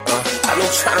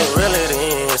tryna reel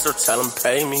it in, so tell him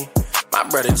pay me. My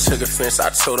brother took offense, I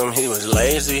told him he was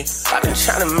lazy. I been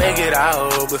tryna make it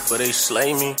out before they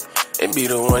slay me. It be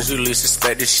the ones you least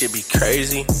suspect, this shit be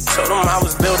crazy. Told them I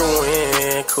was built to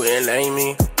win, quit name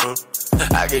me.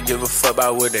 I could give a fuck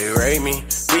about what they rate me.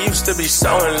 We used to be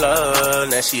so in love,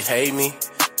 now she hate me.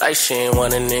 Like she ain't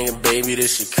want a nigga, baby,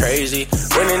 this shit crazy.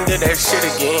 Went and did that shit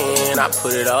again, I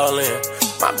put it all in.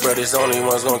 My brother's only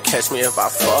ones gonna catch me if I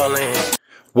fall in.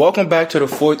 Welcome back to the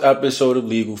 4th episode of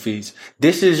Legal Feats.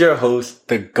 This is your host,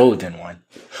 the Golden One.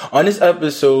 On this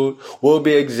episode, we'll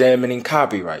be examining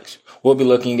copyrights. We'll be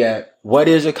looking at what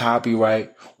is a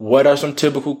copyright, what are some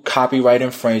typical copyright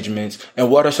infringements, and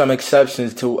what are some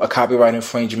exceptions to a copyright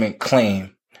infringement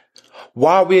claim.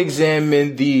 While we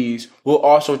examine these, we'll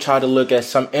also try to look at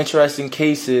some interesting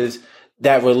cases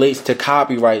that relates to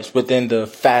copyrights within the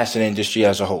fashion industry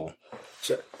as a whole.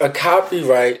 A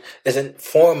copyright is a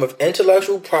form of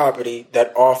intellectual property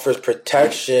that offers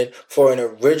protection for an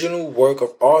original work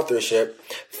of authorship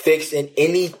fixed in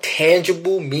any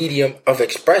tangible medium of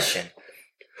expression.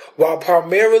 While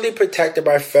primarily protected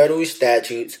by federal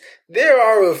statutes, there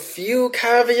are a few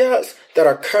caveats that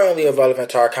are currently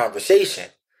irrelevant to our conversation.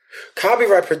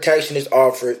 Copyright protection is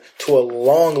offered to a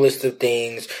long list of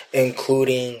things,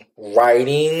 including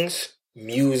writings,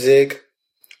 music,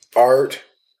 art,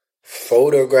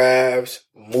 photographs,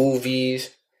 movies,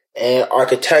 and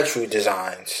architectural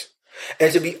designs.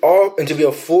 And to be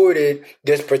afforded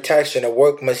this protection, a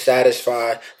work must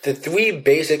satisfy the 3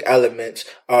 basic elements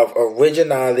of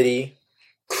originality,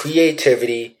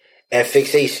 creativity, and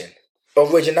fixation.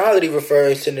 Originality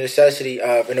refers to the necessity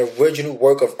of an original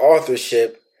work of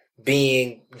authorship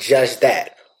being just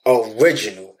that,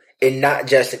 original, and not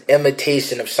just an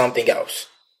imitation of something else.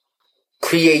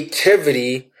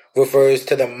 Creativity refers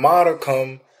to the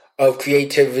modicum of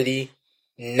creativity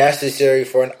necessary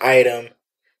for an item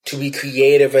to be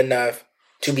creative enough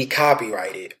to be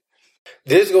copyrighted.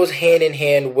 This goes hand in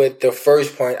hand with the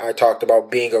first point I talked about,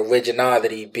 being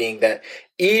originality, being that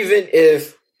even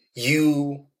if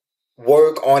you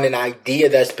work on an idea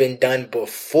that's been done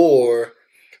before,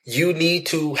 you need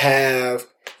to have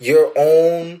your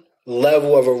own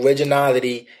level of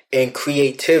originality and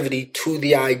creativity to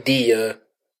the idea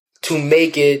to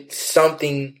make it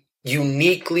something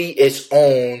uniquely its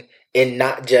own and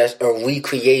not just a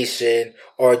recreation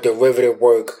or a derivative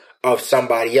work of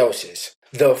somebody else's.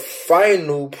 The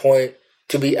final point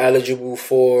to be eligible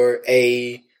for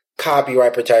a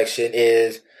copyright protection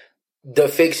is the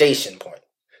fixation point.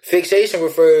 Fixation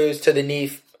refers to the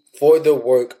need for the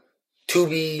work to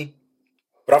be,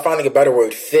 without finding a better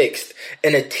word, fixed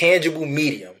in a tangible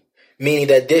medium, meaning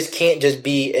that this can't just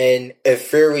be an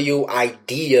ethereal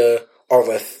idea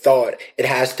or a thought. It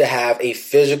has to have a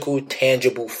physical,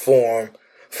 tangible form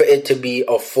for it to be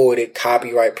afforded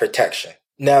copyright protection.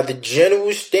 Now, the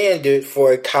general standard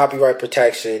for a copyright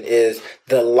protection is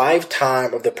the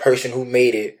lifetime of the person who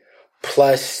made it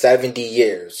plus 70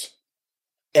 years.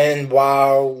 And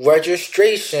while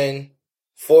registration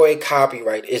for a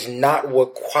copyright is not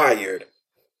required,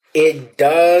 it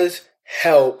does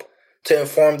help to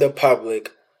inform the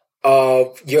public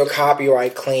of your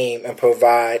copyright claim and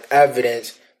provide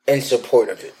evidence in support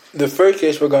of it. The first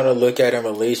case we're going to look at in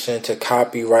relation to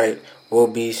copyright will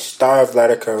be Star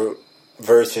Athletica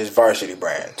versus Varsity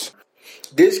Brands.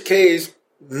 This case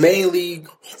mainly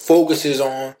focuses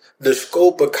on the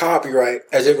scope of copyright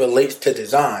as it relates to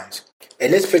designs. In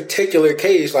this particular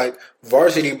case,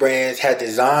 Varsity Brands had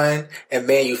designed and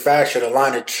manufactured a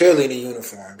line of cheerleading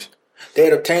uniforms. They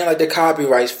had obtained the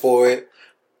copyrights for it,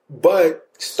 but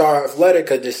Star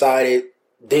Athletica decided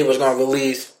they was going to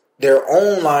release their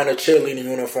own line of cheerleading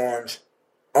uniforms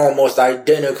almost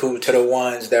identical to the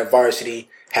ones that Varsity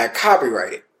had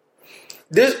copyrighted.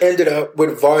 This ended up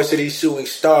with Varsity suing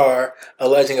Star,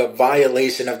 alleging a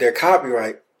violation of their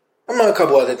copyright, among a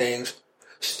couple other things.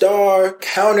 Star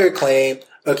counterclaimed,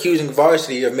 accusing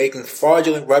Varsity of making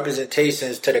fraudulent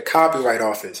representations to the Copyright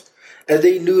Office, as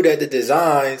they knew that the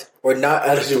designs were not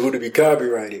eligible to be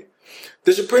copyrighted.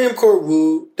 The Supreme Court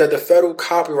ruled that the federal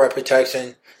copyright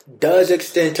protection does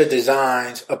extend to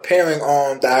designs appearing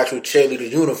on the actual cheerleader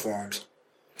uniforms.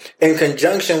 In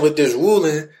conjunction with this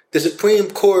ruling, the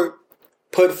Supreme Court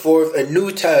put forth a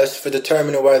new test for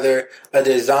determining whether a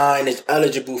design is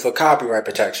eligible for copyright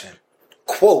protection.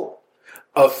 Quote,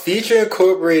 a feature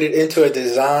incorporated into a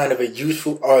design of a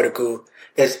useful article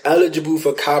is eligible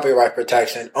for copyright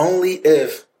protection only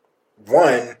if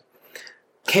 1.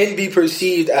 Can be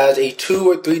perceived as a 2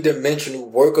 or 3 dimensional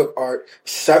work of art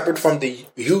separate from the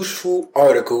useful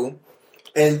article,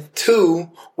 and 2,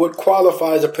 would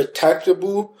qualify as a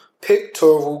protectable,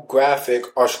 pictorial, graphic,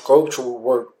 or sculptural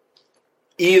work,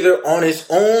 either on its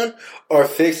own or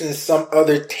fixed in some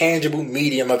other tangible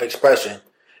medium of expression,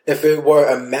 if it were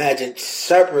imagined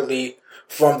separately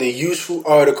from the useful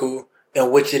article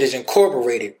in which it is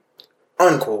incorporated,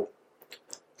 unquote.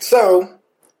 So,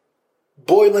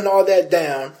 boiling all that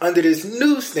down, under this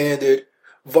new standard,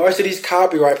 Varsity's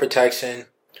copyright protection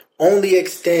only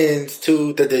extends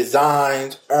to the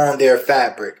designs on their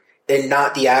fabric and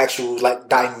not the actual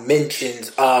dimensions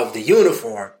of the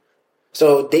uniform.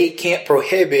 So they can't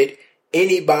prohibit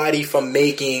anybody from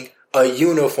making a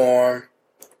uniform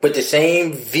with the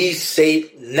same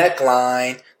V-shaped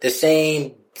neckline, the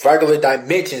same regular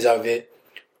dimensions of it.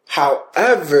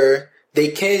 However, they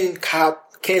can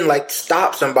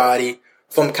stop somebody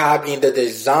from copying the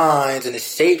designs and the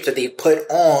shapes that they put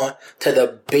on to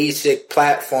the basic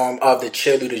platform of the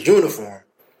cheerleader's uniform.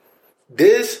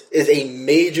 This is a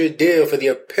major deal for the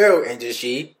apparel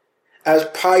industry, as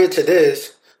prior to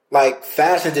this,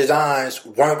 fashion designs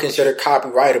weren't considered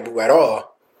copyrightable at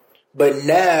all. But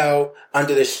now,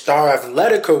 under the Star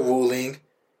Athletica ruling,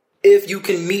 if you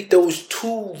can meet those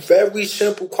two very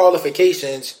simple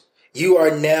qualifications, you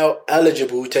are now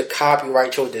eligible to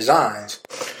copyright your designs.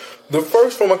 The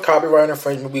first form of copyright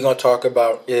infringement we're going to talk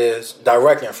about is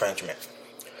direct infringement.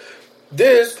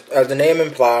 This, as the name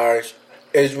implies,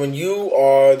 is when you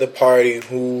are the party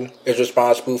who is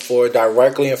responsible for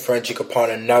directly infringing upon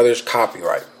another's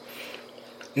copyright.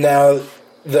 Now,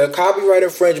 the copyright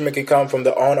infringement can come from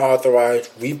the unauthorized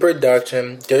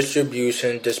reproduction,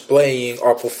 distribution, displaying,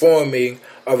 or performing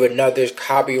of another's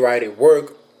copyrighted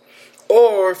work,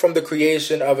 or from the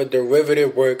creation of a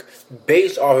derivative work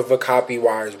based off of a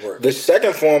copyrighted work. The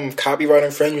second form of copyright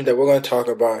infringement that we're going to talk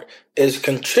about is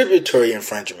contributory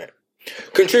infringement.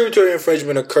 Contributory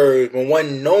infringement occurs when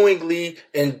one knowingly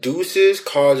induces,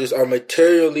 causes, or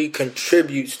materially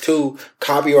contributes to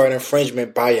copyright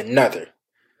infringement by another.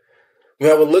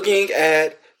 When we're looking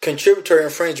at contributory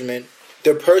infringement,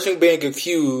 the person being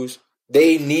accused,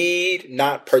 they need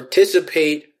not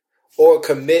participate or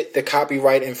commit the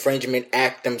copyright infringement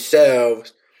act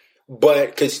themselves,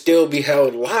 but could still be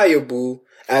held liable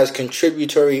as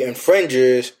contributory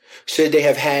infringers should they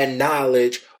have had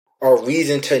knowledge or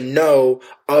reason to know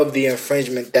of the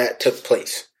infringement that took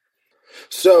place.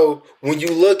 So when you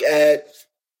look at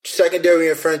secondary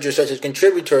infringers such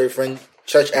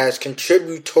as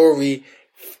contributory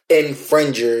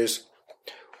infringers,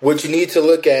 what you need to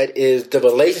look at is the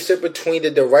relationship between the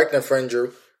direct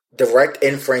infringer,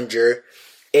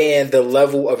 and the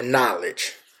level of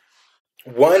knowledge.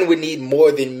 One would need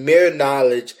more than mere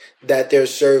knowledge that their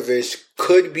service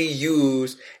could be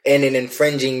used in an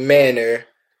infringing manner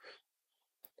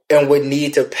and would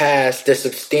need to pass the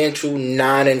substantial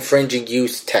non-infringing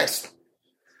use test.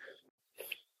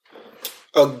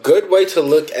 A good way to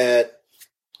look at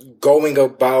going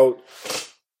about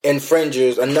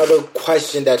infringers, another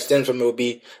question that stems from it would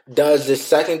be, does the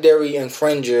secondary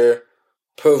infringer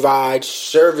provide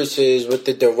services with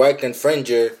the direct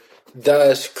infringer,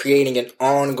 thus creating an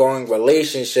ongoing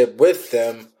relationship with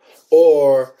them,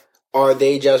 or are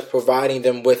they just providing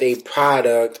them with a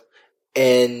product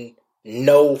and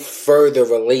no further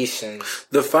relations?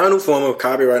 The final form of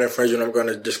copyright infringement I'm going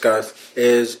to discuss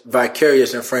is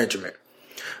vicarious infringement.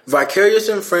 Vicarious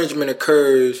infringement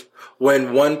occurs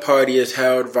when one party is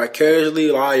held vicariously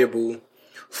liable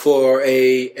for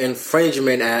a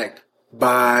infringement act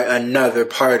by another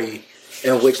party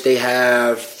in which they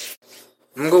have,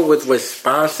 I'm going to go with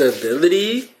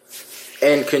responsibility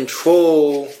and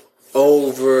control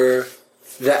over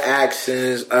the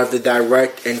actions of the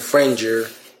direct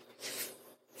infringer,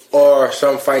 or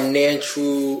some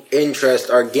financial interest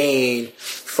or gain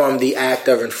from the act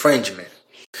of infringement.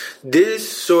 This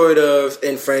sort of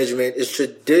infringement is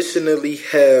traditionally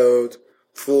held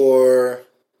for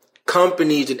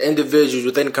companies and individuals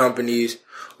within companies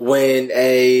when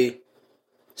a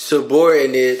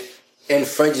subordinate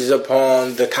infringes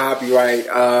upon the copyright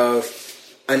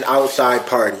of an outside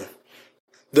party.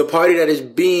 The party that is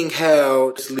being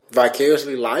held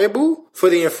vicariously liable for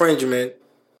the infringement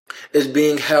is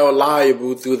being held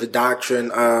liable through the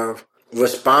doctrine of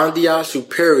respondeat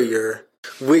superior,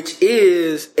 which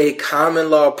is a common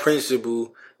law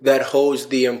principle that holds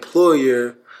the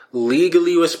employer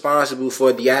legally responsible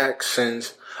for the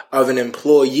actions of an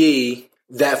employee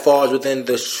that falls within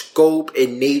the scope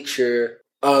and nature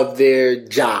of their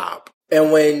job.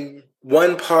 And when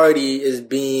one party is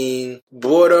being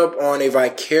brought up on a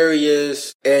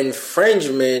vicarious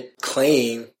infringement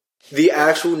claim, the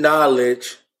actual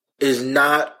knowledge is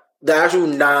not the actual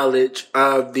knowledge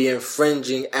of the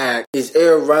infringing act is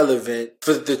irrelevant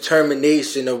for the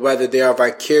determination of whether they are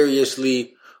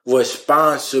vicariously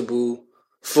responsible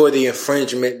for the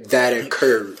infringement that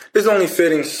occurred. It's only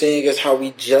fitting, seeing as how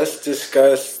we just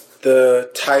discussed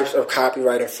the types of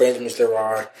copyright infringements there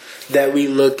are, that we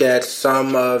look at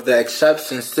some of the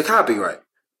exceptions to copyright.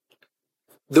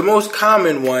 The most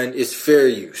common one is fair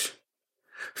use.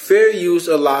 Fair use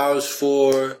allows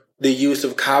for the use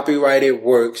of copyrighted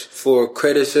works for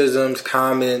criticisms,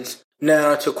 comments.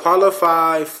 Now, to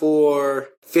qualify for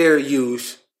fair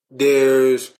use,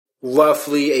 there's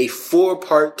roughly a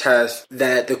 4-part test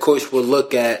that the courts will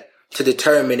look at to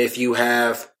determine if you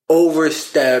have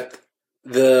overstepped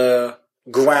the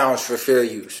grounds for fair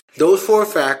use. Those 4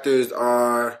 factors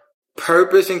are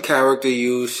purpose and character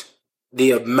use,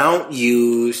 the amount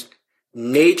used,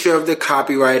 nature of the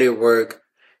copyrighted work,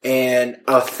 and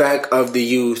effect of the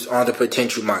use on the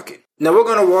potential market. Now we're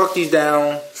going to walk these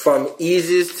down from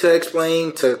easiest to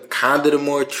explain to kind of the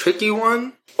more tricky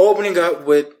one, opening up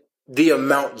with the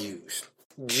amount used.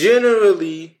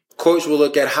 Generally, courts will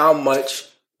look at how much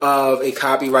of a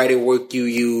copyrighted work you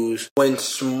use when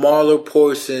smaller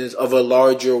portions of a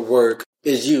larger work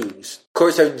is used.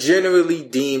 Courts have generally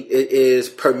deemed it is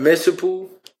permissible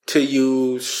to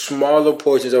use smaller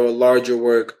portions of a larger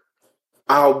work,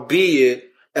 albeit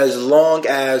as long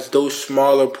as those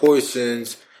smaller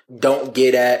portions don't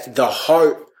get at the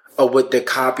heart of what the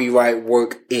copyright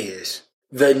work is.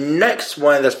 The next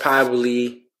one that's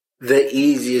probably the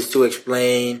easiest to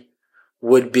explain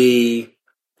would be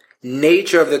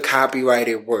nature of the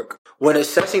copyrighted work. When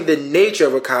assessing the nature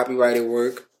of a copyrighted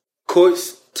work,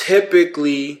 courts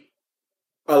typically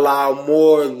allow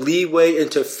more leeway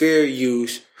into fair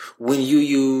use when you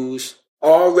use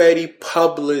already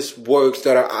published works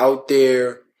that are out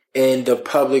there in the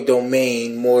public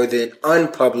domain more than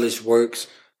unpublished works,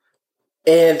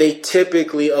 and they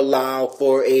typically allow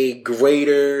for a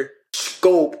greater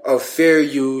scope of fair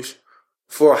use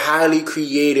for highly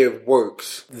creative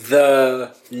works.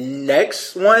 The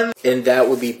next one, and that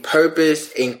would be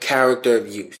purpose and character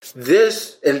of use.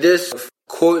 This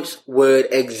courts would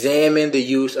examine the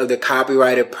use of the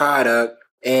copyrighted product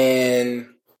and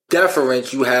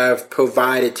deference you have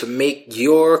provided to make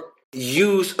your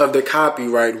use of the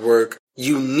copyright work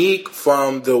unique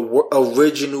from the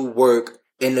original work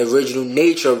and the original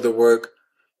nature of the work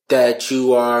that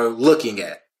you are looking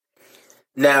at.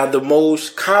 Now, the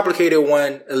most complicated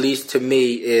one, at least to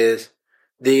me, is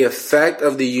the effect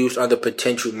of the use on the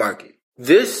potential market.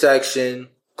 This section,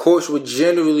 courts would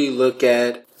generally look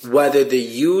at whether the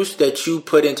use that you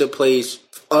put into place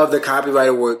of the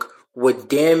copyrighted work would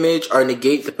damage or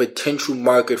negate the potential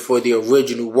market for the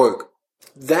original work.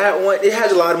 That one, it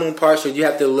has a lot of moving parts, so you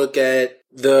have to look at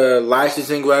the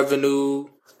licensing revenue,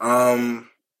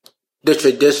 the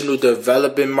traditional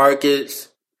development markets,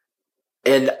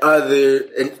 and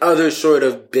other sort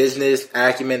of business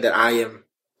acumen that I am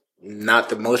not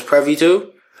the most privy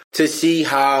to see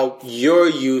how your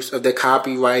use of the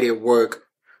copyrighted work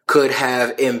could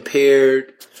have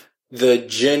impaired the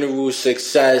general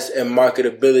success and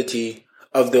marketability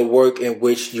of the work in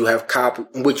which you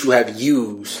have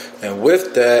used. And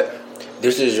with that,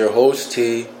 this is your host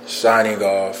T signing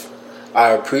off. I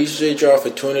appreciate y'all for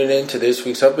tuning in to this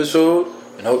week's episode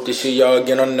and hope to see y'all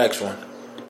again on the next one.